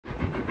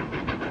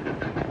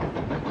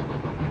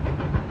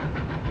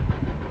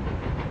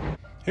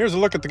Here's a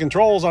look at the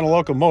controls on a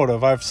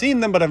locomotive. I've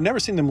seen them, but I've never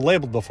seen them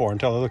labeled before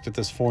until I looked at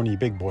this Forney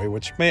big boy,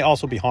 which may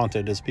also be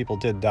haunted, as people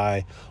did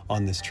die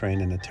on this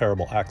train in a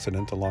terrible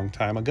accident a long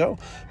time ago.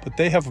 But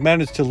they have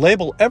managed to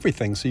label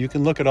everything, so you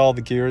can look at all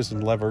the gears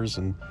and levers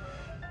and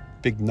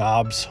big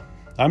knobs.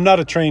 I'm not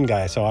a train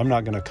guy, so I'm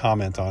not going to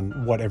comment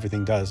on what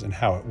everything does and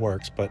how it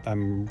works, but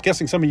I'm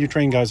guessing some of you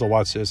train guys will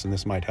watch this, and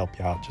this might help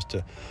you out just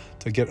to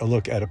get a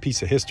look at a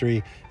piece of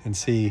history and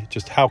see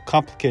just how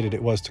complicated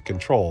it was to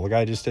control. The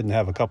guy just didn't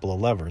have a couple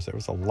of levers. There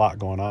was a lot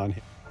going on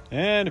here.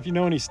 And if you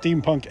know any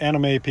steampunk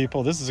anime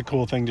people, this is a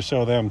cool thing to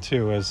show them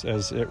too, as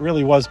it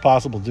really was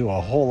possible to do a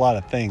whole lot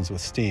of things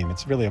with steam.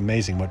 It's really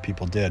amazing what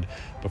people did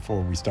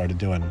before we started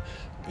doing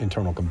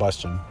internal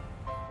combustion.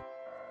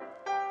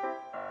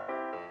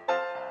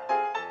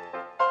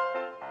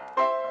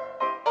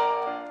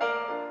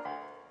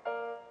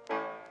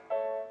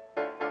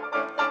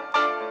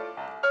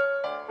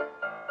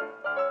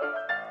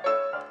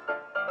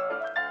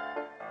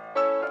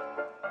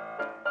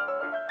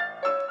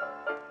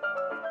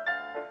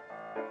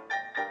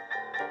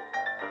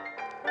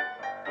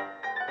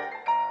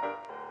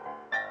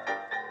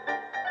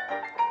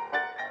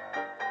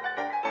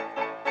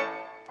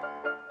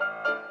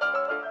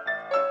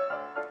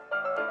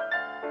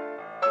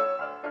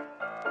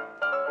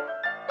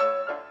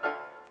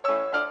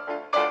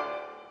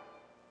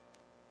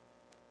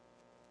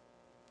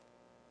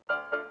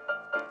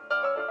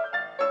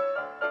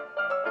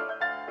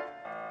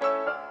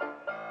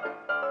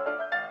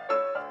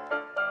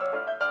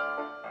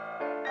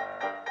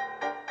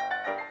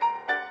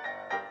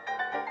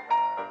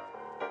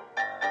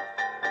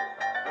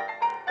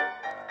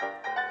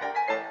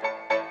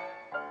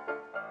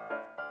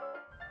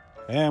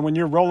 And when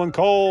you're rolling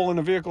coal in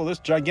a vehicle this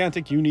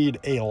gigantic, you need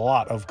a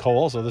lot of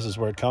coal. So this is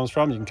where it comes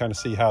from. You can kind of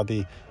see how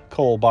the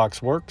coal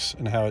box works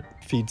and how it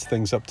feeds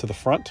things up to the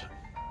front.